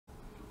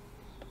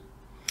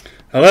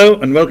Hello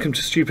and welcome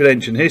to Stupid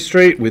Ancient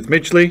History with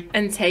Midgley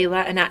and Taylor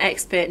and our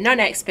expert,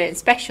 non-expert and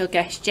special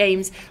guest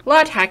James,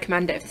 Lord High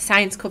Commander of the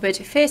Science Cupboard,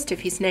 first of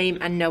his name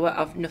and knower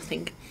of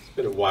nothing. It's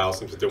been a while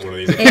since I've done one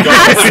of these.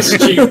 How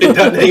stupid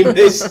that name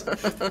is.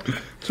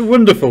 It's a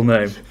wonderful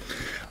name.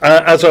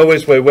 As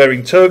always, we're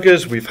wearing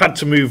togas. We've had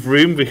to move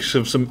room because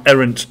of some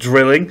errant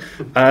drilling.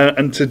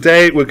 And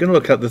today we're going to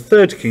look at the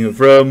third king of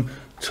Rome,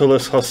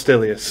 Tullus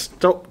Hostilius.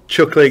 Stop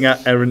chuckling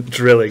at errant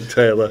drilling,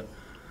 Taylor.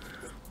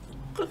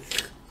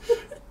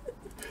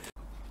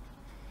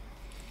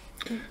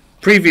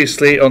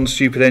 Previously on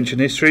Stupid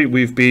Ancient History,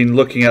 we've been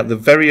looking at the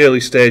very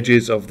early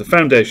stages of the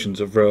foundations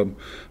of Rome,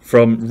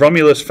 from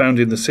Romulus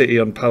founding the city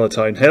on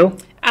Palatine Hill,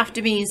 after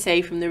being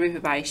saved from the river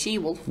by a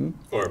she-wolf.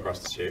 Or a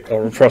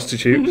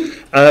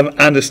prostitute.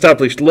 And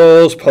established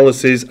laws,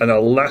 policies, and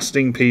a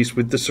lasting peace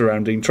with the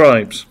surrounding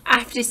tribes.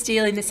 After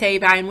stealing the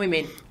Sabine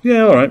women.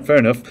 Yeah, alright, fair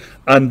enough.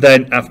 And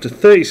then, after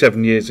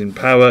 37 years in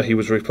power, he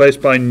was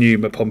replaced by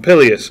Numa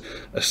Pompilius,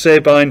 a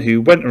Sabine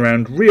who went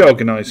around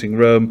reorganising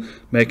Rome,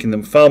 making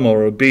them far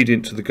more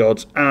obedient to the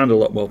gods and a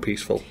lot more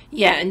peaceful.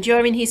 Yeah, and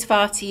during his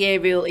 40-year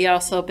rule, he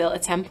also built a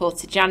temple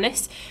to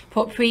Janus,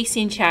 put priests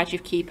in charge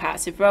of key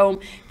parts of Rome,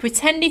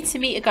 pretended to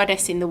meet a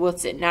goddess in the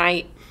woods at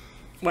night,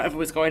 whatever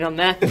was going on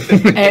there,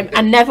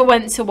 and never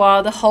went to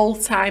war the whole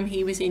time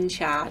he was in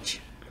charge.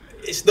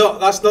 That's not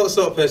the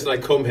sort of person I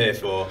come here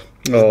for.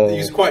 Oh. He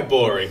was quite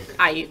boring.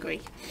 I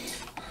agree.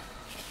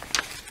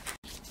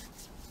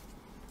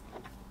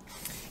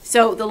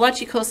 So the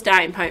logical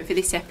starting point for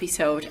this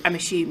episode, I'm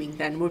assuming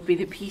then, would be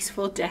the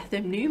peaceful death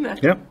of Numa.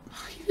 Yep.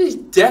 His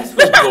death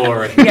was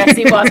boring. Yes,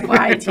 it was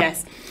quite,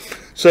 yes.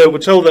 So we're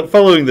told that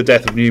following the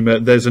death of Numa,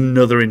 there's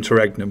another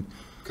interregnum.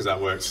 Because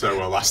that worked so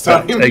well last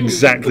time.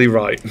 Exactly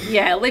right.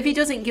 Yeah, Livy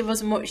doesn't give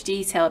us much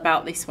detail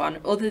about this one,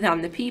 other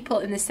than the people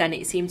in the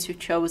Senate seem to have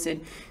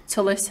chosen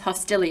Tullus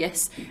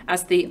Hostilius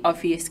as the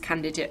obvious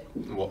candidate.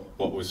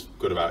 What was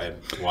good about him?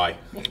 Why?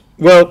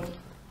 Well,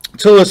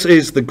 Tullus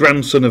is the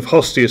grandson of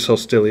Tullus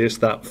Hostilius,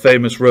 that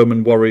famous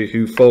Roman warrior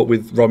who fought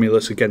with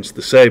Romulus against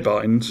the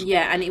Sabines.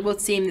 Yeah, and it would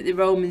seem that the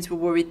Romans were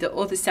worried that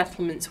other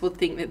settlements would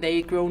think that they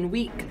had grown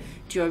weak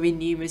during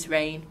Numa's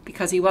reign,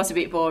 because he was a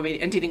bit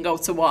boring and didn't go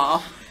to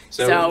war.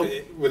 So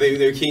were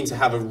they keen to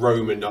have a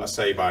Roman, not a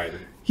Sabine?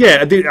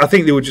 Yeah, I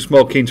think they were just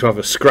more keen to have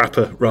a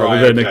scrapper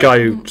rather than a guy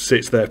who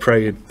sits there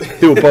praying.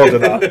 They were bored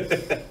of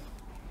that.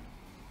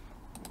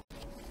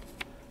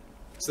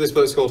 So this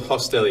book's called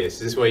Hostilius. Is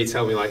this where you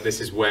tell me, like, this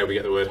is where we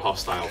get the word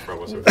hostile from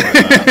or something like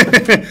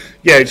that?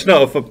 Yeah, it's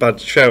not a bad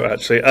shout,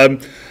 actually.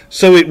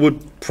 So it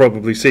would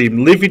probably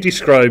seem. Livy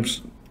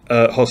describes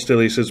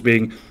Hostilius as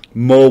being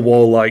more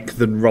warlike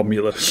than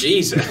Romulus.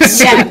 Jesus.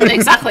 Yeah,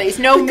 exactly. It's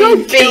no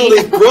mean Killed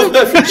his feat.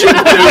 brother for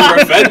jumping over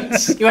a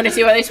fence. You want to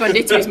see what this one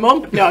did to his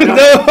mum? No.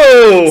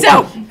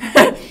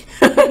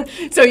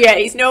 So yeah,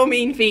 it's no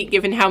mean feat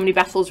given how many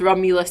battles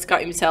Romulus got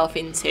himself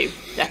into,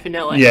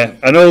 definitely. Yeah,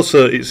 and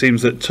also it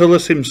seems that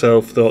Tullus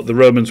himself thought the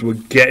Romans were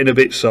getting a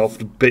bit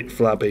soft, a bit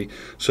flabby,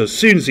 so as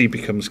soon as he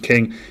becomes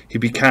king, he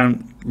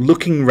began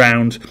looking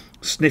round,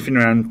 sniffing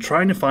around,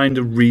 trying to find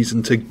a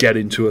reason to get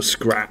into a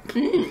scrap.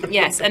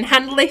 Yes, and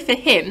handily for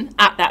him,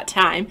 at that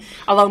time,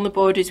 along the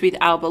borders with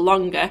Alba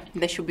Longa,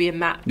 there should be a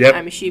map,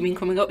 I'm assuming,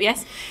 coming up,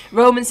 yes,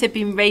 Romans had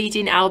been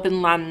raiding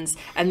Alban lands,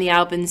 and the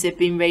Albans had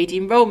been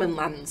raiding Roman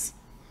lands.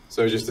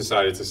 So he just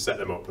decided to set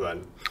them up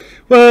then?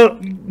 Well,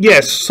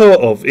 yes, sort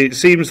of. It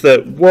seems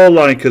that,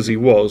 warlike as he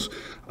was,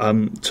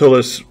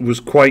 Tullus was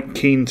quite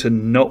keen to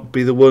not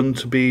be the one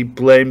to be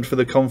blamed for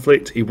the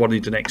conflict. He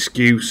wanted an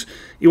excuse.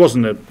 He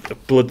wasn't a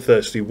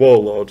bloodthirsty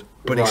warlord,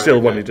 but he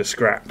still wanted a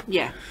scrap.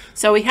 Yeah,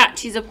 so he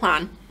hatches a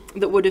plan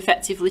that would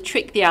effectively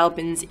trick the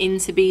Albans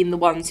into being the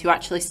ones who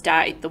actually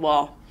started the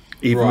war.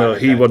 Even though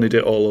he wanted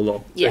it all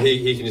along. So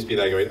he can just be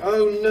there going,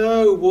 oh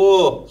no,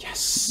 war,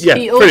 yes. Yeah,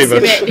 pretty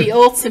much. The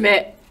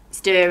ultimate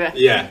stirrer.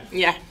 Yeah.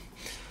 Yeah.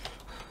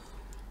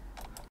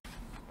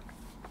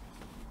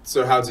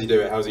 So how does he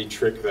do it? How does he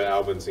trick the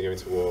Albans to go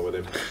into war with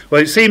him?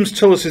 Well, it seems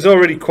Tullus is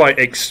already quite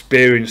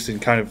experienced in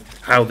kind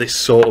of how this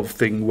sort of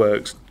thing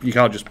works. You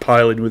can't just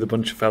pile in with a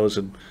bunch of fellas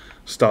and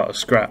start a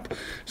scrap.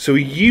 So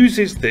he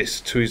uses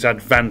this to his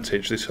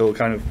advantage, this whole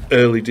kind of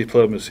early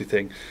diplomacy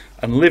thing.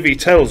 And Livy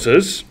tells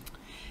us,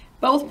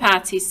 both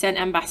parties sent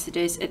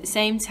ambassadors at the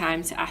same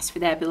time to ask for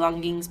their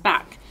belongings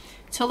back.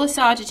 Tullus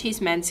ordered his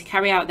men to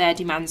carry out their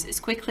demands as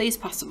quickly as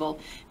possible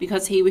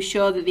because he was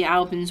sure that the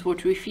Albans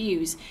would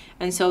refuse,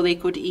 and so they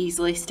could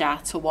easily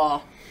start a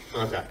war.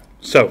 Okay.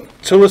 So,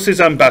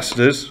 Tullus's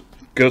ambassadors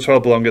go to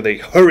Alba Longa, they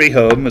hurry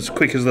home as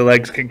quick as their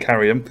legs can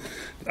carry them,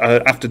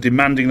 after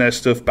demanding their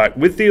stuff back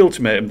with the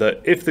ultimatum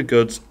that if the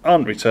goods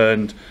aren't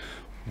returned,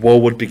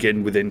 war would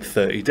begin within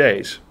 30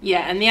 days.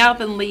 Yeah, and the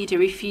Alban leader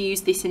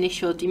refused this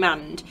initial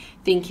demand,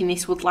 thinking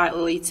this would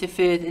likely lead to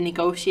further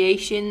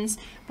negotiations,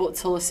 but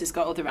Tullus has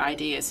got other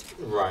ideas.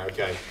 Right,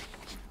 okay.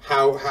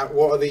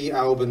 What are the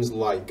Albans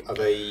like? Are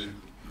they...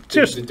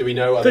 Do we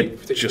know? Are they're they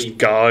particularly... just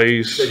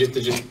guys.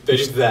 They're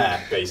just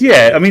there, basically.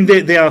 Yeah, I mean,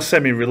 they are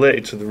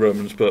semi-related to the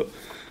Romans, but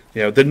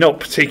You know, they're not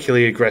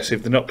particularly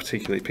aggressive. They're not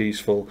particularly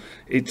peaceful.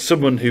 It's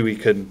someone who he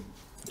can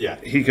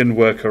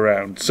work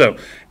around. So,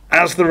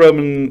 as the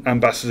Roman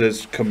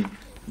ambassadors come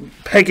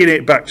pegging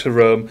it back to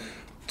Rome,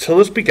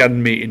 Tullus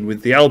began meeting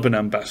with the Alban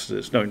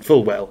ambassadors, knowing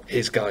full well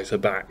his guys are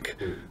back.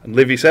 And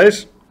Livy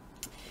says,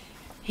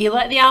 he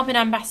let the Alban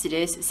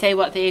ambassadors say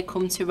what they had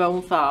come to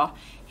Rome for.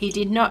 He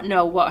did not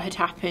know what had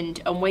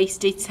happened and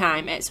wasted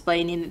time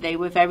explaining that they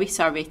were very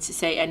sorry to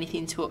say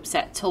anything to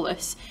upset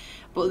Tullus,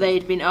 but they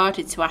had been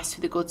ordered to ask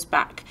for the goods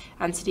back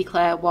and to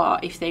declare war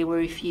if they were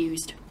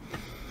refused.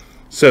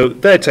 So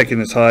they're taking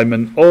the time,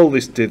 and all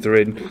this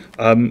dithering,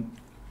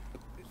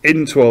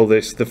 into all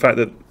this, the fact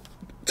that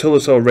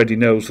Tullus already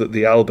knows that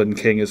the Alban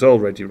king has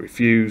already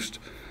refused,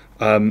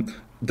 the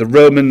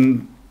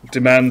Roman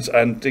demands,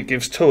 and it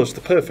gives Tullus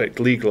the perfect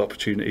legal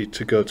opportunity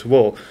to go to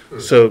war.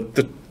 So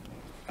the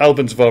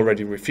Albans have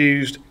already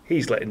refused.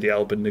 He's letting the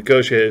Alban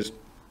negotiators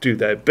do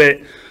their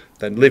bit.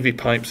 Then Livy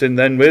pipes in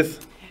then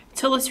with,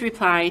 Tullus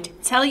replied,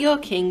 tell your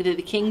king that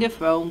the king of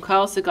Rome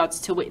calls the gods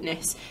to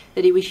witness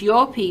that it was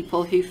your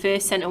people who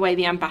first sent away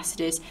the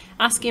ambassadors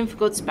asking for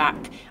goods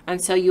back,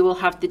 and so you will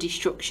have the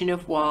destruction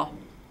of war.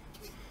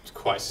 It's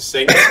quite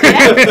succinct.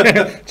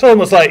 it's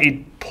almost like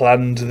he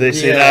planned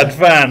this in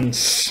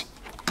advance.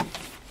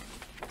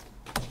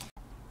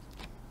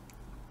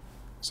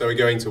 So we're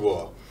going to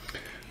war?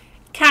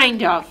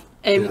 Kind of.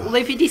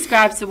 Livy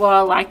describes the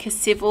war like a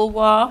civil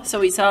war,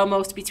 so it's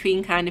almost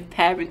between kind of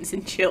parents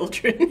and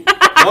children.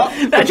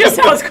 What? That just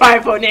sounds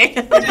quite funny.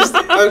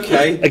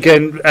 Okay.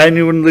 Again,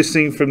 anyone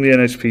listening from the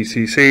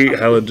NSPCC,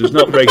 Helen does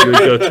not regularly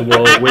go to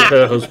war with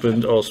her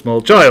husband or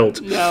small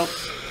child. No.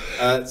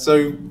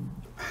 So,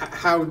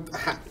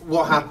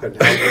 what happened?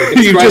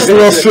 You just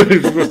lost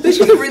This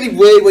is a really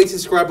weird way to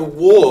describe a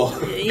war.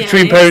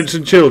 between parents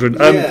and children.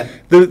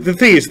 The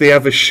thing is, they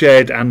have a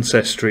shared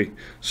ancestry.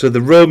 So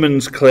the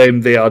Romans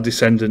claim they are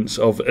descendants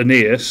of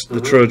Aeneas, the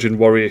Trojan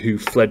warrior who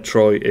fled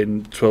Troy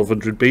in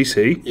 1200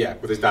 BC. Yeah,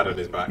 with his dad on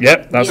his back.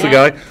 Yep, that's the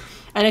guy.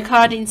 And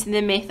according to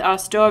the myth or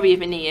story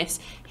of Aeneas,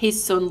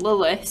 his son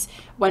Tullus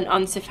went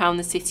on to found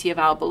the city of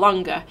Alba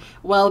Longa,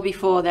 well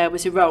before there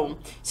was a Rome.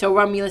 So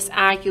Romulus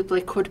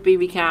arguably could be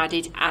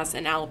regarded as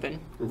an Alban.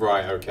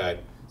 Right, okay.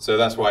 So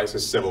that's why it's a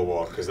civil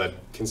war, because they're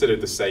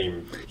considered the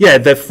same. Yeah,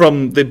 they're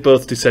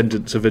both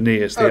descendants of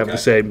Aeneas. They have the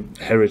same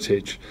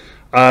heritage.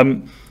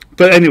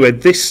 But anyway,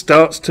 this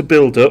starts to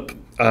build up.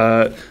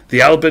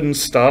 The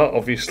Albans start,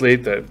 obviously,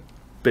 they're a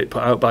bit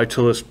put out by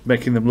Tullus,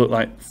 making them look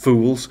like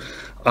fools.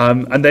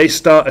 And they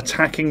start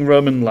attacking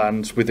Roman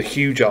lands with a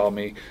huge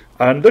army.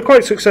 And they're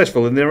quite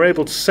successful, and they're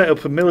able to set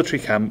up a military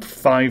camp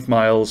 5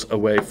 miles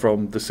away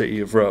from the city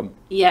of Rome.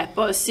 Yeah,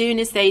 but as soon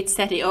as they'd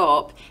set it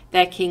up,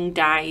 their king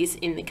dies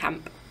in the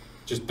camp.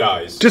 Just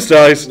dies. Just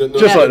dies. No,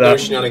 just like that. No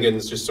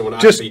shenanigans, just someone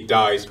actually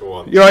dies for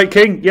once. You right,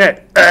 king?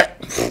 Yeah.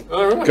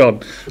 All right. Gone.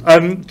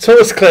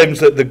 Tullus claims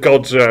that the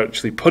gods are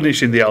actually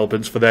punishing the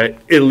Albans for their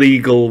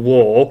illegal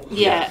war.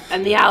 Yeah,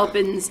 and the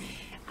Albans,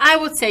 I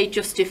would say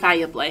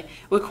justifiably,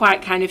 were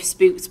quite kind of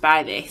spooked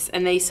by this,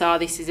 and they saw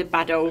this as a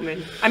bad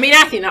omen. I mean,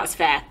 I think that's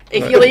fair.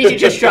 If your leader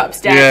just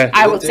drops dead,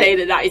 I would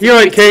say that is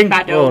a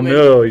bad omen. Oh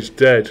no, he's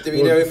dead. Do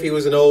we know if he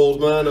was an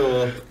old man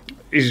or...?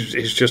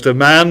 He's just a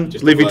man.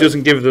 Livy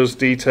doesn't give those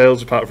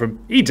details apart from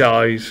he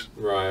dies.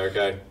 Right,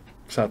 okay.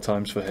 Sad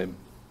times for him.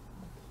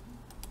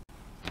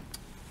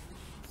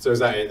 So is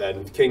that it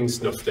then? King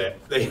snuffed it.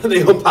 They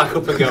unpack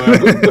up and go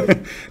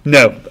home.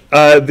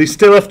 No, they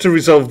still have to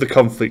resolve the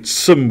conflict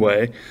some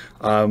way,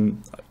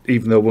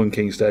 even though one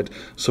king's dead.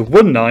 So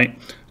one night,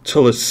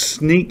 Tullus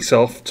sneaks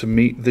off to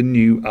meet the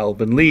new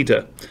Alban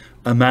leader,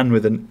 a man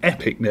with an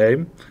epic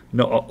name,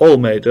 not all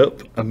made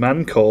up, a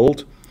man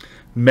called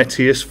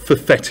Metius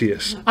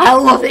Fefetius. I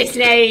love this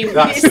name.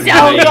 That's it's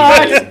so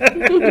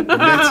good.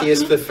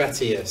 Metius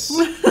Fefetius.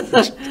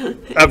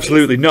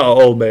 Absolutely not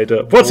all made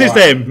up. What's his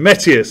name?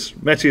 Metius.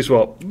 Metius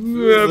what?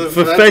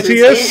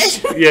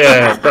 Fefetius?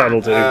 Yeah,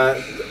 that'll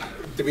do.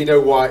 Do we know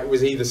why?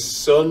 Was he the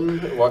son?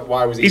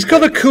 Why was he? He's got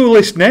the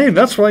coolest name.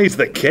 That's why he's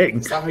the king.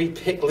 Is that how he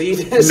picked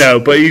leaders? No,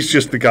 but he's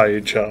just the guy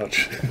in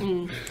charge.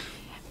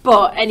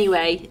 But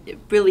anyway,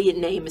 brilliant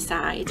name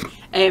aside,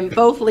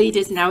 both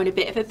leaders now in a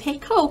bit of a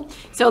pickle.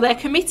 So they're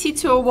committed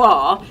to a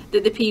war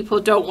that the people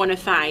don't want to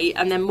fight,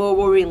 and then more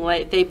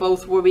worryingly, they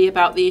both worry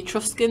about the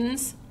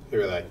Etruscans.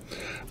 Who are they?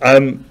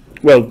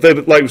 Well,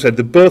 like we said,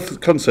 they're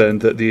both concerned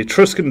that the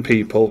Etruscan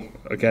people,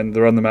 again,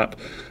 they're on the map,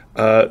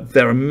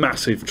 they're a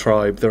massive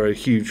tribe, they're a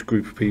huge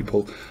group of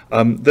people.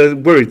 They're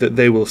worried that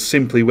they will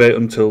simply wait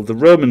until the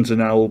Romans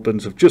and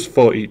Albans have just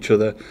fought each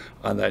other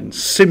and then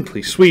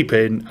simply sweep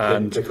in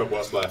and pick up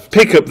what's left.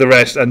 Pick up the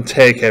rest and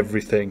take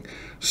everything.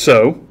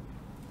 So,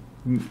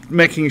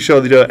 making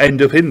sure they don't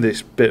end up in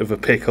this bit of a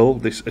pickle,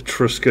 this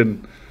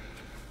Etruscan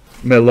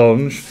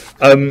melange,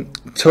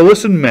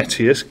 Tullus and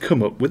Metius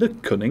come up with a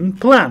cunning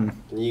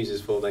plan. Can you use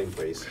his full name,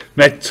 please?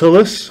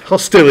 Tullus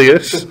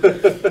Hostilius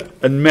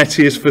and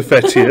Metius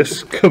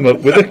Fefetius come up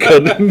with a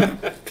cunning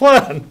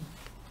plan.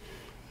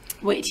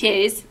 Which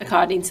is,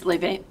 according to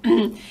Livy,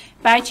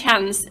 By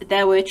chance,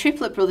 there were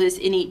triplet brothers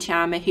in each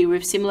army who were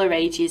of similar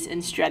ages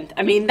and strength.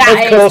 I mean,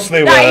 that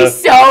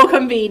is so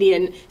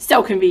convenient.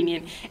 So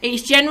convenient.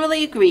 It's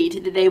generally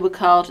agreed that they were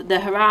called the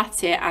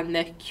Hurati and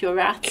the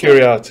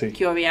Curiati.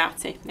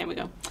 Curiati. There we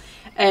go.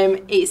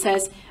 It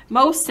says,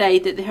 most say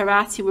that the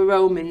Hurati were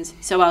Romans,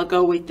 so I'll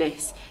go with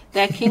this.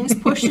 Their kings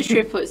pushed the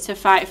triplets to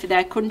fight for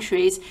their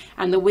countries,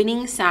 and the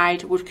winning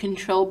side would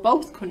control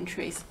both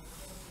countries.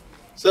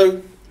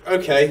 So,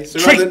 okay, so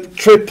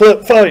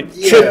triplet fight,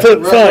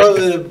 triplet fight. Rather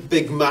than a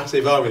big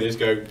massive army, they just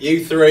go,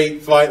 you three,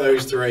 fight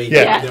those three,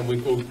 and then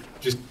we'll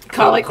just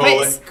call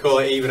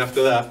it even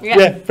after that.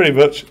 Yeah, pretty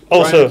much.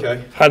 Also,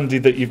 handy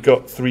that you've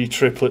got 3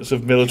 triplets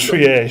of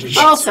military age.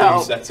 Also,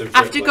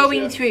 after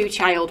going through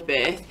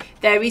childbirth,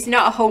 there is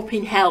not a hope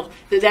in hell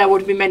that there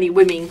would be many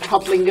women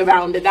toddling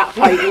around at that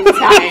point in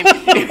time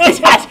who had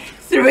had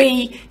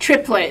 3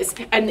 triplets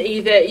and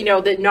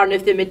either, that none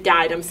of them had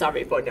died. I'm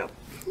sorry, but no.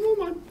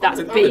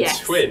 That's BS. I'm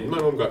a twin. My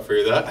mum got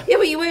through that. Yeah,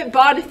 but you weren't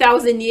born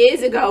 1,000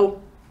 years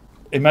ago.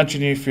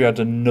 Imagine if you had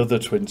another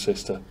twin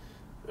sister.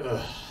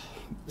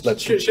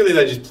 Surely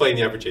they're just playing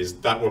the averages.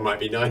 That one might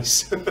be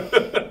nice.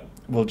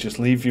 We'll just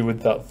leave you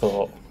with that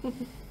thought.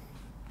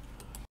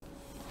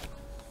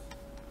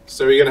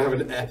 So we're going to have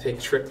an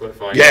epic triplet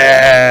fight.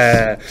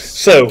 Yeah!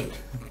 So,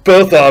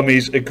 both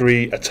armies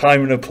agree a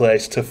time and a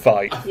place to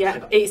fight.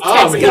 Yeah, it's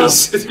Tesco.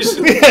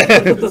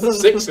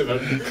 6 of them.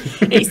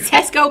 It's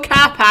Tesco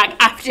car park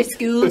after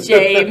school,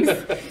 James.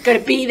 Got to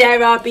be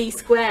there or be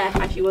square,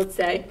 as you would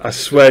say. I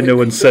swear no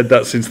one said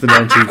that since the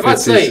 1950s. I'd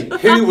say,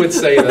 who would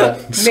say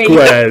that?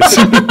 Squares.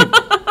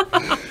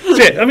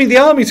 I mean, the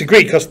armies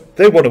agree because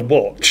they want to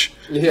watch.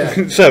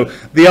 Yeah. So,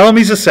 the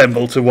armies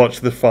assemble to watch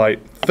the fight,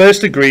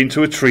 first agreeing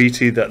to a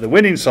treaty that the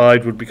winning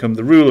side would become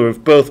the ruler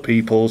of both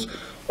peoples,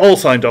 all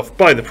signed off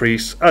by the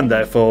priests and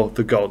therefore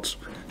the gods.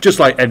 Just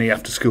like any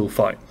after-school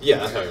fight. Yeah,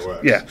 that's how it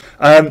works. Yeah.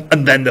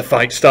 And then the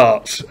fight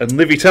starts. And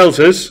Livy tells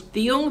us...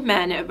 The young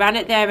men ran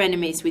at their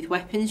enemies with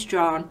weapons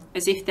drawn,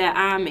 as if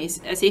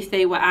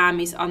they were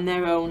armies on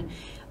their own.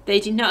 They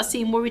did not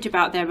seem worried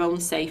about their own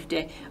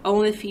safety,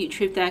 only the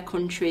future of their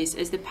countries,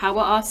 as the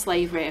power or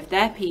slavery of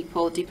their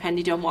people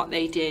depended on what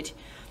they did.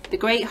 The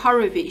great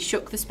horror of it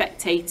shook the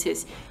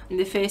spectators, and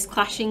the first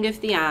clashing of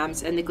the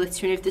arms and the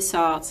glittering of the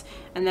swords,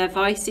 and their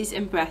voices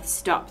and breaths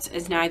stopped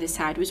as neither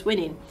side was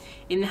winning,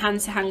 in the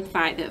hand-to-hand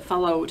fight that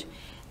followed.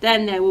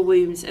 Then there were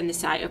wounds and the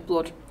sight of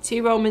blood.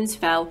 2 Romans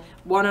fell,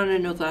 one on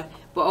another,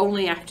 but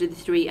only after the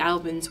 3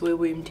 Albans were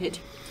wounded.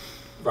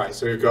 Right,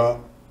 so we've got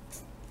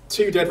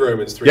 2 dead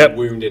Romans, 3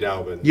 wounded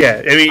Albans.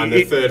 Yeah, I mean, and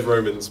the 3rd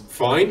Roman's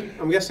fine,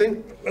 I'm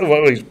guessing?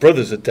 Well, his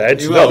brothers are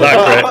dead, so not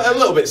that great. A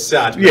little bit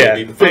sad,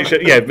 maybe.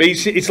 Yeah, but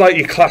it's like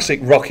your classic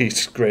Rocky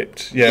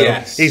script.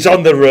 Yes. He's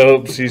on the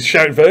ropes, he's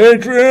shouting for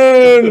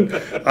Adrian!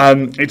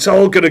 It's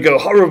all going to go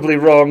horribly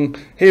wrong.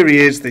 Here he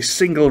is, this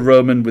single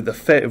Roman with the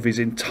fate of his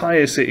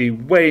entire city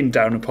weighing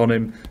down upon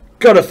him.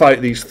 Got to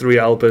fight these 3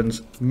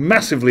 Albans,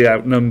 massively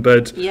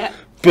outnumbered. Yeah.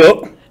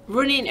 But...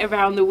 running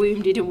around the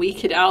wounded and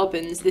weakened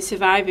Albans, the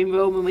surviving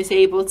Roman was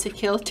able to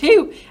kill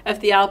 2 of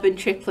the Alban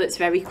triplets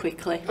very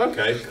quickly.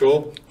 Okay,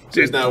 cool. So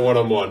it's now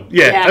 1-on-1.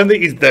 Yeah, and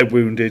they're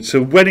wounded. So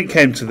when it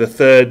came to the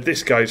 3rd,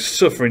 this guy's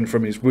suffering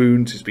from his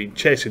wounds. He's been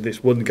chasing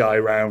this one guy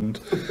around.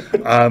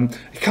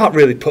 He can't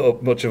really put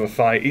up much of a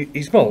fight.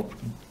 He's more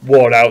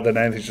worn out than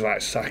anything. He's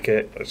like, sack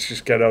it. Let's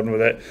just get on with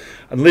it.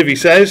 And Livy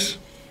says...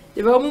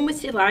 The Roman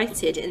was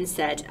delighted and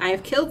said, I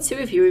have killed 2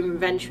 of you in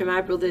revenge for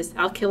my brothers.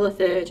 I'll kill a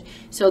 3rd.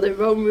 So that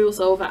Rome rules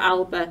over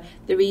Alba,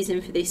 the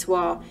reason for this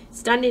war.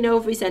 Standing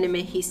over his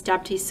enemy, he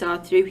stabbed his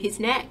sword through his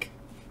neck.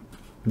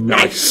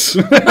 Nice.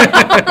 Fair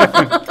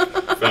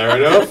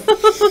enough.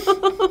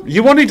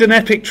 You wanted an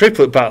epic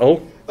triplet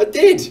battle. I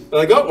did, and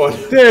I got one.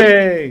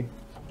 Yay.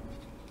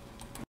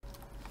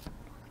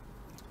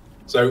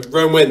 So,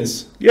 Rome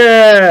wins.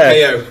 Yeah.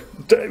 KO.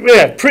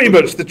 Yeah, pretty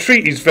much. The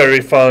treaty's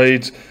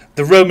verified.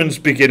 The Romans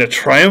begin a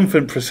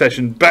triumphant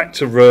procession back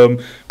to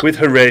Rome with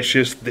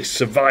Horatius, this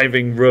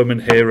surviving Roman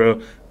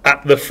hero,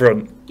 at the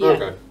front. Yeah,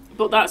 okay.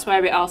 But that's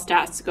where it all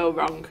starts to go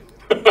wrong.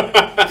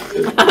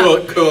 Well,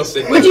 of course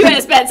it Would you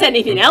expect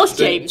anything else,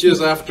 James?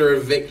 Just after a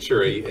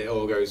victory, it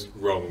all goes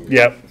wrong.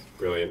 Yep.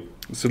 Brilliant.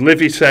 So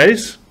Livy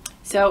says...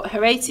 So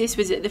Horatius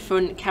was at the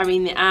front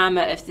carrying the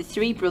armour of the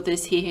 3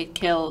 brothers he had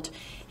killed.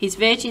 His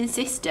virgin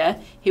sister,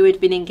 who had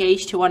been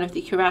engaged to one of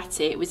the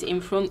Curati, was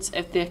in front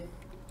of the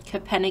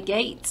Capenna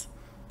Gate.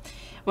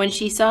 When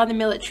she saw the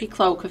military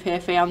cloak of her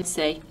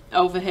fiancé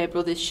over her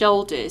brother's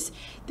shoulders,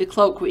 the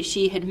cloak which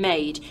she had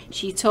made,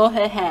 she tore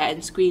her hair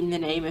and screamed the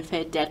name of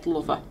her dead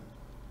lover.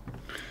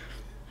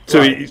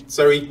 So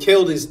he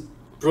killed his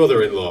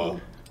brother-in-law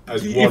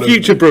as one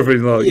future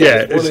brother-in-law.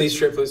 Yeah, one of these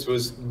triplets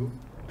was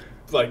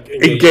like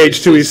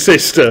engaged to his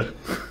sister.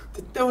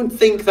 I don't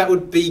think that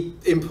would be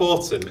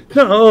important.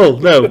 Not at all,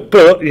 no.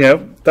 But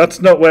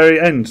that's not where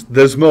it ends.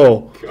 There's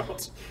more.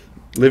 God.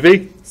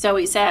 Livy. So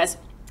it says,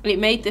 it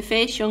made the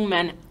fierce young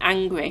men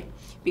angry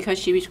because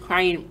she was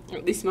crying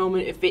at this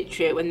moment of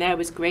victory when there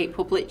was great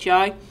public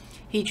joy.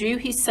 He drew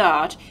his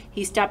sword,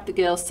 he stabbed the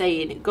girl,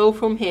 saying, "Go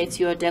from here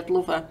to your dead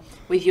lover,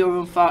 with your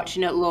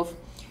unfortunate love.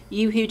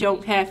 You who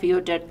don't care for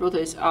your dead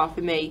brothers or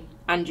for me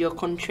and your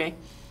country.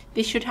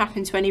 This should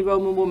happen to any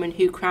Roman woman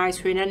who cries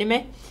for an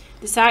enemy."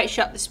 The sight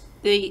shocked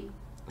the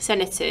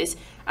senators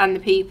and the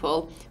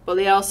people, but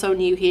they also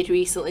knew he had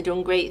recently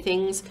done great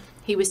things.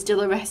 He was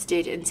still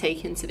arrested and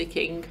taken to the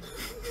king.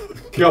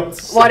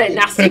 God's What a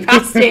nasty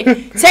pasty.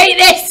 Take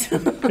this!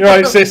 You're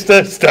right,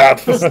 sister. Stab.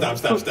 Stab,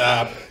 stab,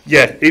 stab.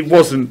 Yeah, it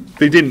wasn't.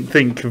 They didn't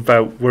think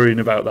about worrying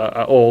about that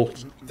at all.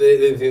 They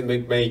didn't think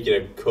they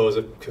may, cause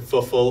a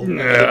kerfuffle.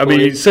 Yeah, I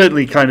mean, it's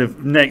certainly kind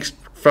of next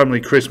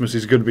family Christmas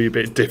is going to be a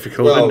bit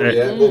difficult, Well, isn't it?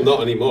 yeah. Well,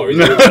 not anymore. He's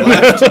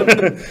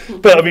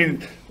left. But I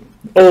mean,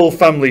 all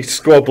family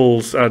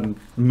squabbles and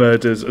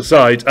murders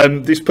aside,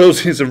 this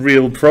poses a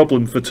real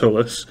problem for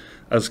Tullus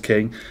as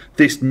king.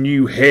 This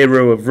new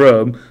hero of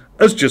Rome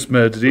has just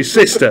murdered his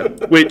sister,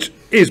 which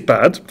is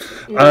bad.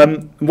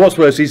 What's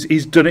worse is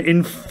he's done it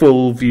in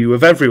full view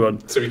of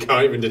everyone. So we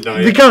can't even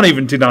deny They it. can't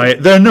even deny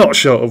it. They're not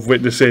short of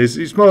witnesses.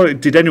 It's more,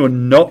 did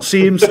anyone not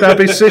see him stab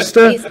his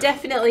sister? It's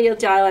definitely a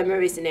dilemma,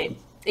 isn't it?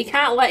 He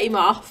can't let him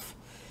off,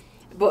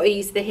 but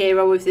he's the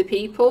hero of the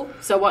people.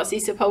 So what's he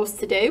supposed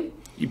to do?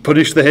 You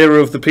punish the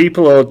hero of the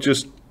people, or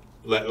just...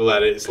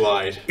 Let it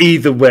slide.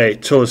 Either way,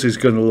 Tullus is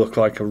going to look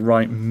like a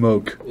right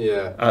mug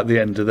at the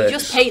end of this.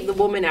 Just paint the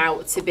woman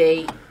out to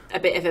be a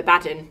bit of a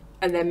bad un,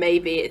 and then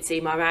maybe it'd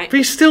seem alright. But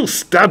he still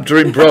stabbed her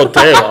in broad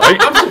daylight.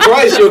 I'm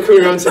surprised you're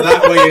coming around to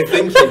that way of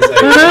thinking.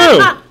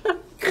 I know.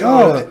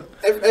 God.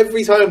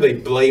 Every time they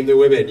blame the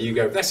women, you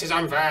go, "This is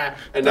unfair,"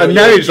 and now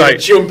now you're he's like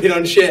jumping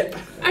on ship.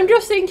 I'm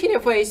just thinking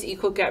of ways that you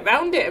could get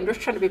around it. I'm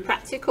just trying to be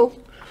practical.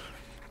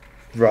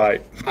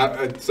 Right.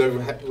 So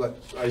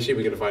I assume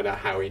we're going to find out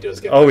how he does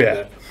get. Oh, back yeah.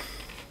 there.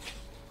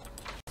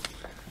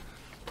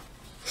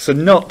 So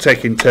not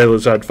taking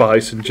Taylor's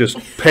advice and just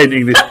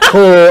painting this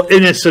poor,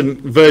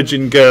 innocent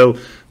virgin girl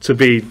to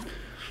be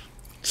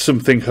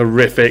something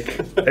horrific,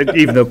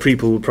 even though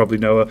people will probably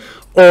know her.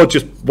 Or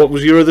just, what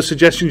was your other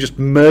suggestion? Just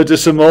murder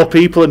some more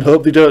people and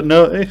hope they don't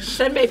notice?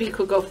 Then maybe you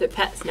could go for the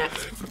pets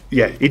next.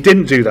 Yeah, he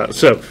didn't do that.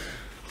 So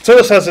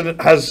Tullus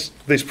has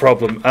this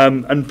problem,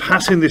 and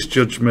passing this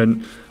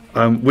judgment,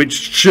 which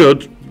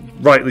should,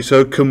 rightly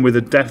so, come with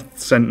a death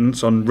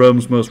sentence on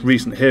Rome's most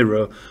recent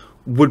hero,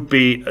 would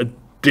be a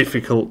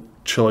difficult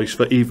choice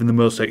for even the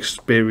most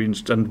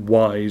experienced and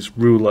wise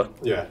ruler.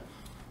 Yeah.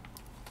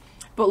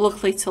 But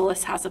luckily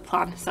Tullus has a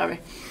plan, sorry.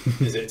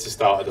 Is it to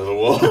start another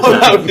war?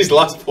 That was his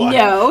last plan.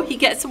 No, he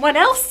gets someone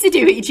else to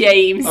do it,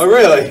 James. Oh,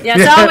 really? Yeah,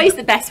 it's always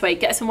the best way.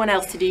 Get someone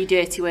else to do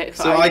dirty work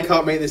for So you. I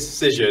can't make this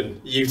decision.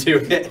 You do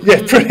it.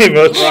 Yeah, pretty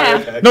much. Yeah.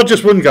 Right, okay. Not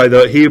just one guy,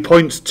 though. He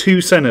appoints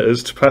 2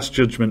 senators to pass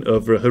judgment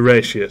over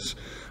Horatius,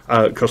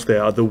 because they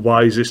are the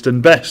wisest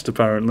and best,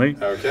 apparently.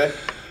 Okay.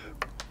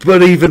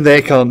 But even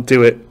they can't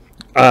do it.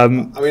 I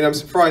mean, I'm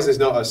surprised there's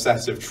not a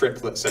set of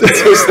triplet senators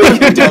that you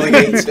can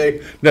delegate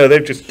to. No,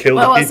 they've just killed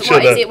Well, each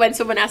what other. is it when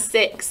someone has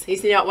 6?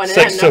 He's not one of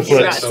Sextuplets. them knocking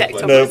around.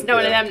 Sextuplets. Sextuplets. No.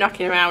 One of Yeah. them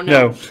knocking around.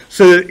 No.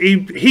 So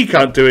he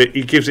can't do it.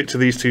 He gives it to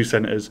these 2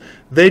 senators.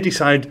 They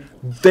decide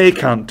they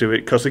can't do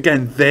it because,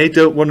 again, they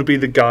don't want to be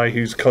the guy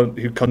who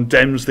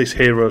condemns this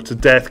hero to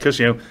death because,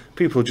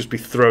 people will just be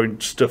throwing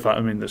stuff at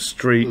him in the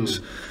streets.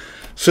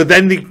 So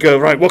then they go,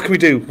 right, what can we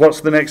do?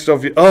 What's the next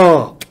obvious...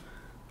 Oh,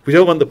 we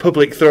don't want the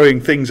public throwing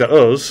things at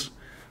us.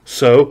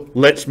 So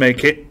let's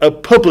make it a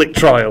public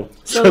trial.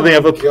 So they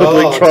have a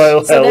public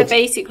trial So they're held.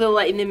 basically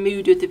letting the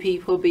mood of the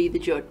people be the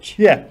judge.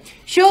 Yeah.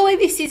 Surely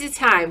this is a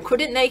time,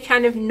 couldn't they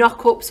kind of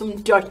knock up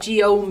some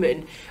dodgy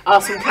omen or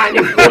some kind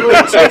of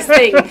religious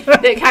thing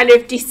that kind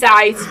of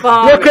decides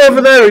for Look over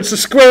there, it's a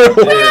squirrel.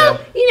 Well,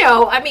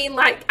 I mean,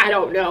 I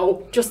don't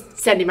know, just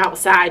send him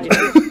outside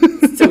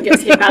and so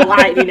gets hit by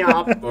lightning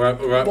or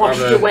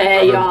washed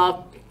away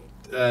or...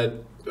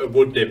 A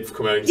wood nymph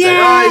come out and say,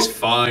 Yeah. it's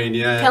fine,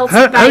 yeah.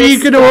 How are you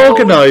going to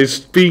organise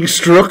being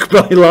struck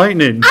by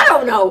lightning? I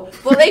don't know,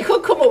 but they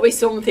could come up with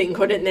something,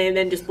 couldn't they, and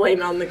then just blame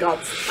it on the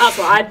gods. That's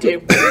what I'd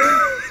do.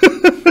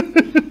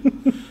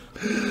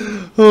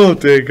 Oh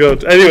dear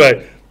God.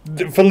 Anyway,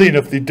 funnily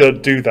enough, they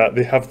don't do that.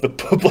 They have the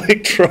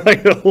public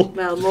trial.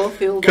 Well, more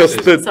fuel. Because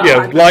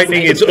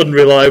lightning is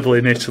unreliable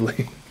in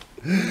Italy.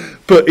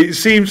 But it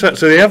seems that,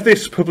 so they have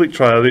this public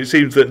trial. It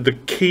seems that the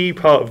key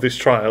part of this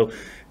trial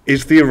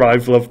is the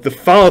arrival of the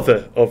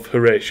father of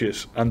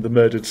Horatius and the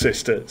murdered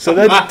sister. So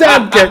their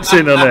dad gets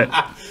in on it.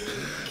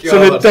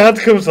 So the dad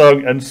comes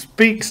along and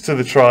speaks to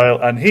the trial,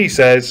 and he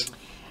says,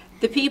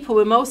 the people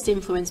were most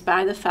influenced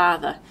by the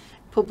father,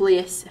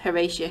 Publius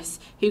Horatius,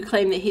 who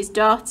claimed that his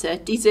daughter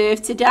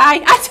deserved to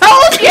die. I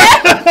told you!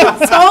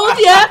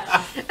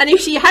 I told you! And if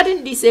she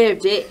hadn't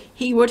deserved it,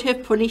 he would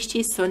have punished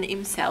his son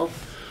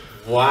himself.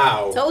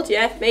 Wow. Told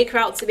you, make her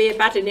out to be a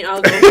bad and it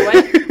all goes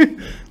away.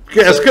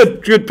 yeah, that's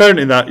good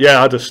parenting that.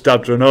 Yeah, I'd have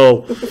stabbed her and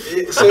all.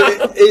 So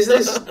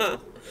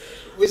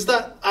was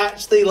that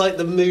actually like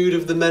the mood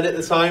of the men at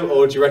the time,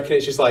 or do you reckon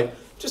it's just like,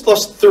 just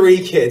lost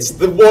 3 kids,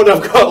 the one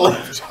I've got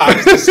left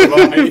has to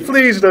survive?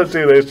 Please don't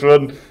do this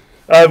one.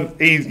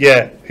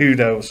 Who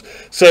knows?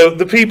 So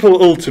the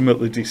people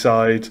ultimately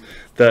decide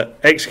that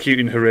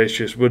executing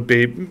Horatius would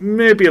be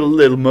maybe a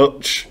little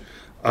much,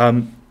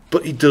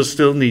 but he does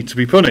still need to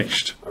be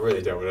punished. I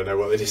really don't want to know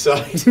what they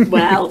decide.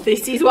 Well,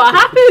 this is what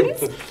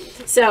happens.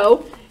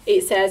 So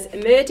it says, a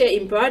murder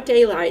in broad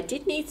daylight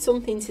did need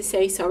something to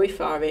say sorry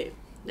for it.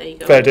 There you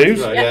go. Fair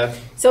dues. Right, yeah.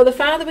 So the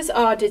father was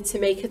ordered to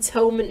make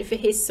atonement for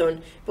his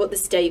son, but the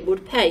state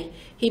would pay.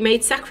 He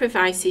made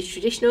sacrifices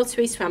traditional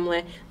to his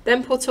family,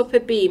 then put up a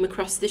beam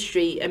across the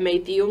street and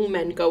made the young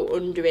men go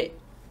under it.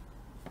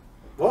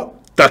 What?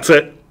 That's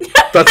it.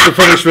 That's the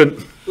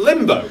punishment.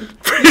 Limbo.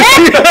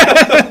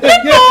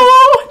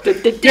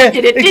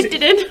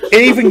 It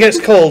even gets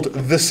called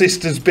the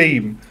sister's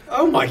beam.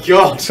 Oh my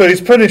god. So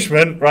his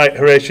punishment, right,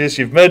 Horatius,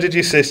 you've murdered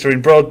your sister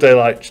in broad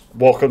daylight,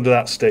 walk under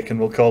that stick and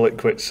we'll call it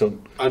quits,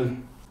 son.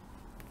 And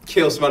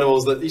kill some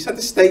animals that you said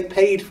the state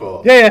paid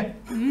for. Yeah.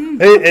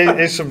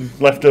 It's some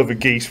leftover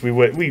geese we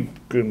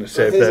couldn't have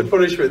saved Here's them. a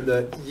punishment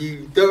that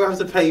you don't have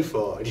to pay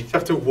for, and you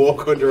have to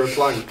walk under a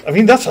plank. I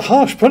mean, that's a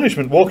harsh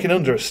punishment, walking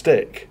under a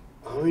stick.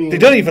 I mean, They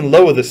don't even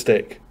lower the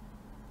stick.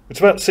 It's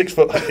about 6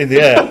 foot in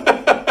the air.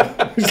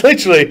 It's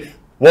literally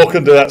walk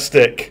under that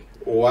stick.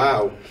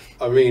 wow.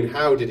 I mean,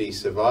 how did he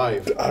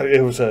survive? He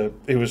was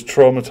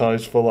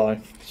traumatised for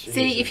life.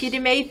 See, if you'd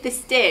have made the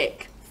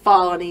stick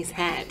fall on his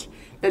head,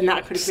 then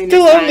that could have been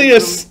Still only a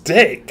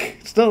stick.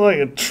 It's not like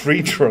a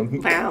tree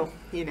trunk. Well,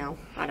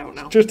 I don't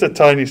know. Just a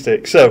tiny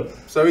stick. So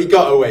he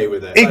got away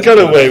with it. he got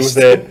away with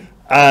it,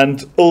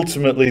 and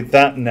ultimately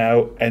that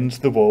now ends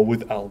the war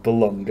with Alba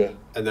Longa.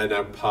 And they're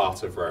now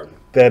part of Rome.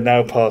 They're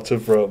now part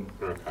of Rome.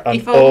 Okay.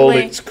 And If all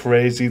only- its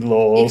crazy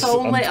laws If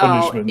only and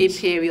all punishments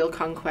imperial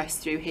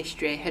conquest through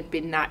history had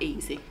been that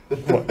easy.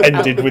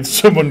 ended with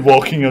someone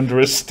walking under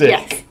a stick.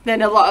 Yes,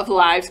 then a lot of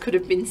lives could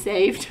have been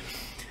saved.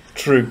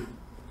 True.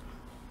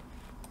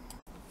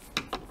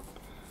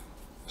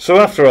 So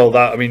after all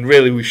that, I mean,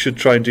 really we should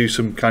try and do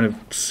some kind of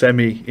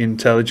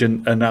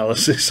semi-intelligent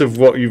analysis of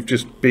what you've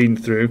just been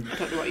through. I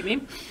don't know what you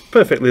mean.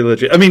 Perfectly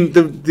legit. I mean,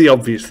 the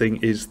obvious thing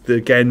is, that,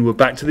 again, we're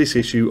back to this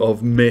issue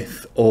of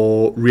myth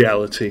or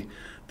reality.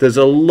 There's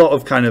a lot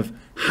of kind of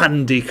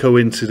handy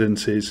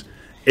coincidences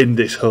in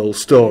this whole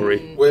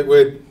story.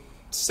 We're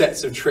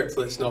sets of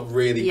triplets not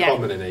really Yeah.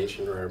 common in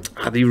ancient Rome.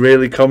 Are they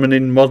really common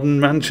in modern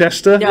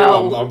Manchester?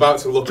 No. I'm about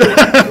to look at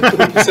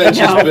the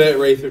percentage birth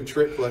rate of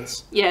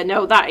triplets. Yeah,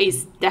 no, that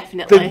is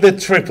definitely. The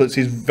triplets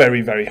is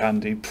very, very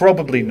handy.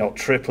 Probably not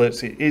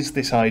triplets. It is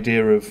this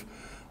idea of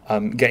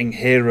getting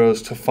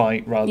heroes to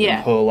fight rather Yeah.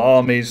 than whole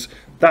armies.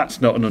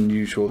 That's not an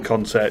unusual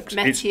concept.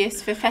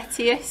 Metius for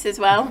Fetius as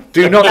well.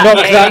 Do not knock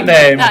that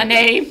name. That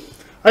name.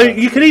 I mean,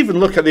 you can even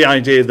look at the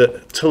idea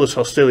that Tullus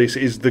Hostilius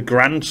is the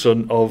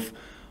grandson of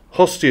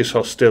Hostillius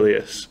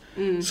Hostilius.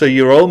 So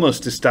you're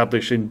almost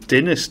establishing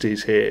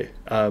dynasties here.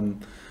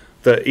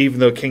 That even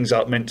though kings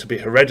aren't meant to be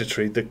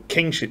hereditary, the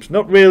kingship's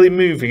not really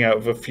moving out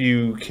of a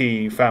few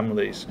key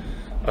families,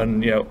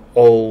 and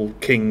all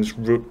kings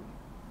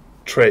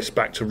trace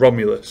back to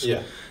Romulus.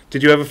 Yeah.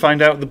 Did you ever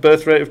find out the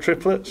birth rate of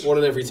triplets? 1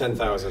 in every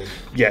 10,000.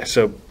 Yeah,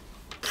 so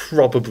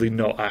probably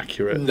not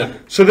accurate. No.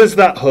 So there's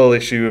that whole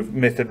issue of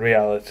myth and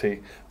reality.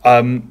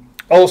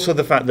 Also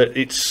the fact that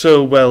it's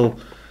so well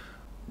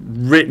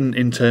written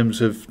in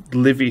terms of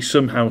Livy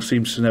somehow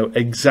seems to know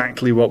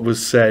exactly what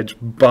was said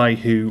by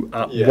who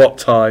at what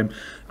time,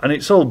 and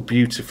it's all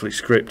beautifully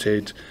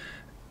scripted.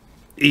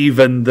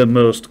 Even the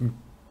most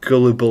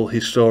gullible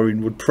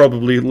historian would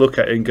probably look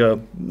at it and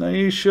go, are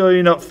you sure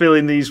you're not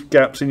filling these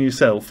gaps in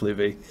yourself,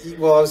 Livy?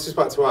 Well, I was just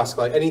about to ask,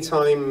 any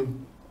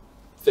time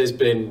there's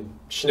been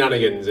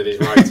shenanigans in his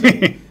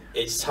writing,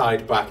 it's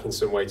tied back in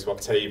some way to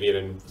Octavian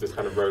and the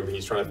kind of Rome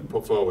he's trying to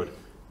put forward.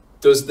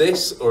 Does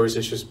this, or is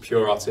this just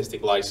pure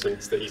artistic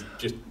license that he's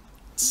just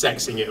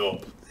sexing it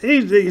up?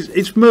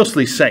 It's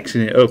mostly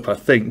sexing it up, I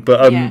think,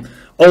 but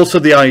also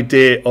the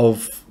idea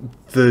of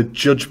the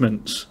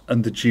judgments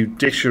and the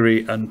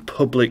judiciary and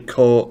public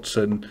courts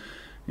and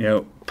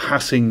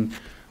finding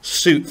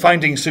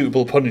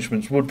suitable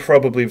punishments would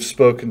probably have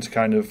spoken to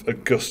kind of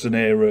Augustan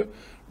era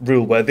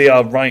rule where they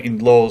are writing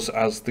laws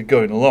as they're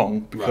going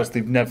along because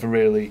they've never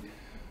really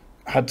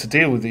had to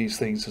deal with these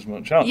things as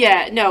much.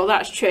 Yeah, no,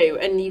 that's true.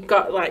 And you've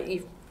got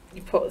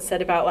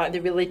said about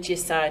the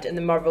religious side and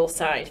the moral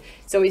side.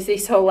 So it's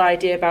this whole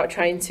idea about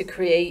trying to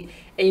create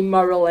a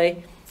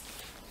morally,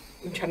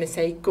 I'm trying to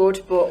say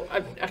good, but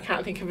I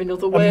can't think of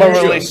another word.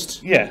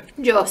 Just. Yeah.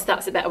 Just,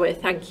 that's a better word.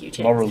 Thank you,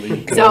 Jim.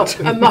 Morally good.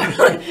 So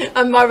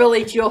a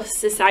morally just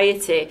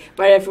society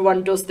where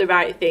everyone does the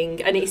right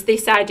thing, and it's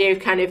this idea of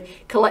kind of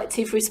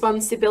collective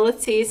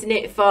responsibility, isn't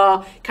it,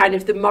 for kind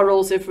of the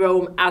morals of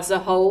Rome as a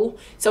whole.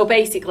 So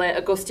basically,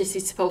 Augustus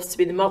is supposed to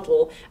be the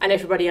model, and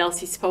everybody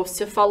else is supposed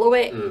to follow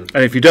it. And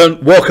if you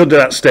don't, walk under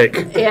that stick.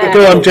 Yeah.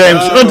 Go on, James,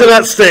 under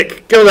that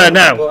stick. Go there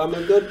now. But I'm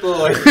a good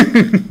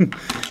boy.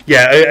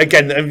 Yeah,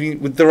 again, I mean,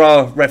 there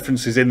are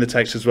references in the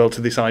text as well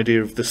to this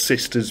idea of the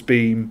sisters'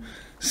 beam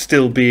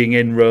still being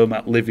in Rome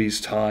at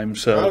Livy's time.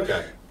 So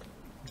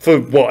for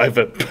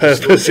whatever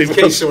purpose In it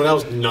case was. someone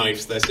else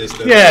knifes their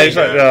sister. Yeah, it's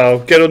like,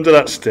 oh, get under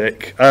that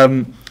stick.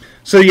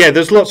 So yeah,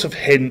 there's lots of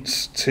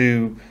hints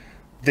to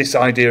this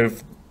idea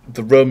of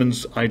the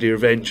Romans' idea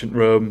of ancient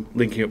Rome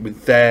linking up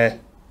with the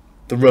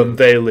Rome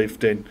they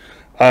lived in.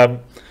 And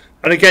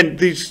again,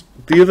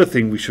 the other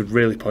thing we should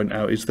really point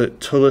out is that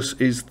Tullus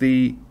is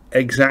the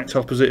exact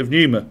opposite of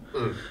Numa.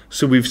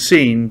 So we've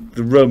seen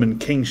the Roman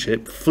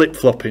kingship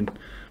flip-flopping.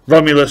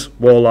 Romulus,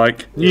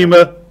 warlike.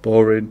 Numa,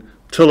 boring.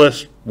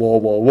 Tullus,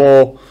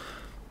 war.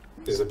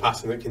 There's a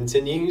pattern that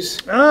continues.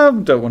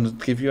 Don't want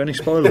to give you any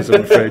spoilers,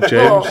 I'm afraid,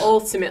 James. But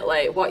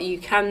ultimately, what you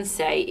can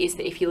say is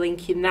that if you're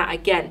linking that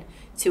again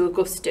to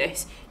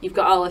Augustus, you've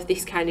got all of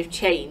this kind of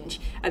change,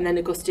 and then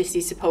Augustus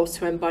is supposed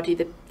to embody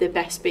the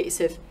best bits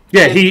of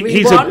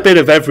he's a bit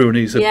of everyone.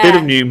 He's a Yeah. bit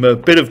of Numa, a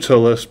bit of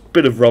Tullus,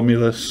 bit of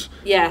Romulus.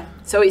 Yeah,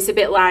 so it's a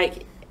bit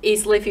like,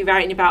 is Livy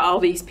writing about all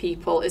these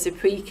people as a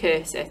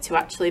precursor to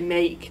actually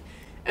make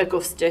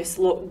Augustus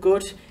look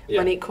good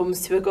when it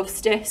comes to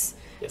Augustus?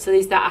 Yeah. So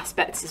there's that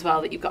aspect as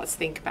well that you've got to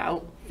think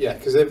about. Yeah,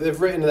 because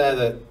they've written there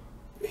that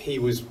he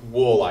was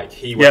warlike.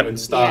 He went and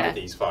started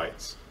these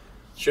fights.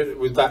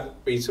 Would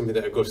that be something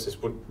that Augustus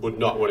would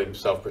not want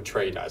himself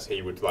portrayed as?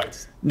 He would like.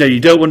 No, you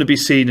don't want to be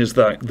seen as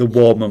the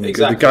warmonger,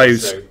 Exactly. the guy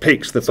who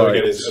picks the fights.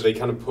 Again, are they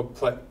kind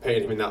of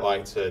painting him in that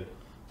light to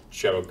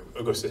show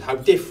Augustus how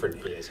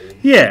different he is?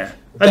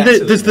 And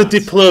there's the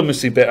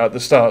diplomacy bit at the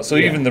start. So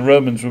even the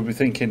Romans would be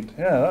thinking,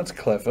 "Yeah, that's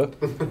clever.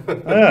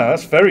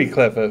 That's very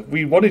clever.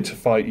 We wanted to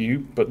fight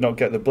you, but not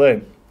get the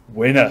blame.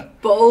 Winner."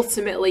 But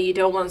ultimately, you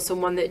don't want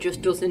someone that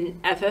just doesn't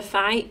ever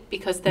fight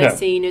because they're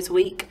seen as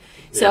weak.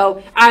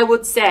 So I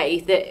would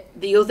say that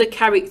the other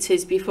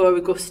characters before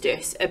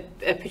Augustus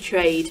are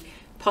portrayed,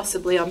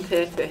 possibly on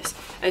purpose,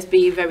 as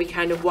being very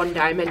kind of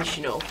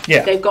one-dimensional.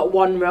 Yeah. They've got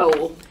one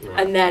role,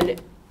 and then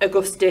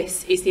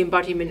Augustus is the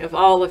embodiment of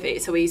all of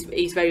it. So he's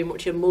very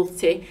much a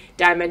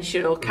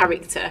multi-dimensional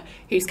character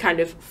who's kind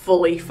of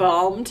fully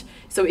formed.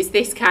 So it's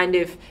this kind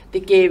of the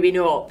gearing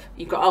up.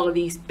 You've got all of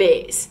these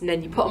bits, and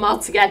then you put them all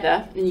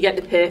together, and you get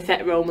the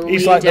perfect Roman leader.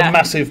 He's like the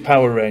massive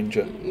Power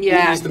Ranger.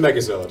 Yeah. He's the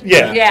Megazord.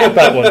 Yeah,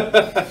 that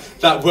one.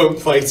 That won't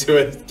play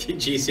to a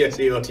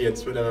GCSE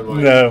audience, but never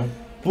mind. No,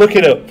 look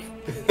it up.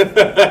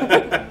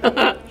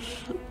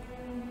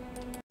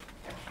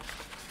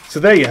 So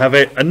there you have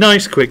it, a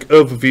nice quick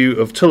overview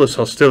of Tullus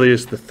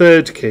Hostilius, the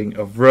third king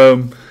of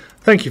Rome.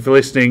 Thank you for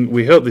listening.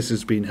 We hope this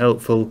has been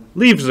helpful.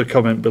 Leave us a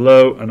comment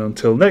below, and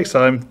until next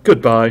time,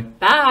 goodbye.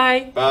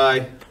 Bye.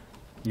 Bye.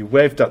 You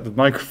waved at the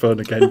microphone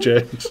again,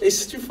 James. It's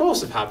such a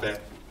force of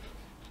habit.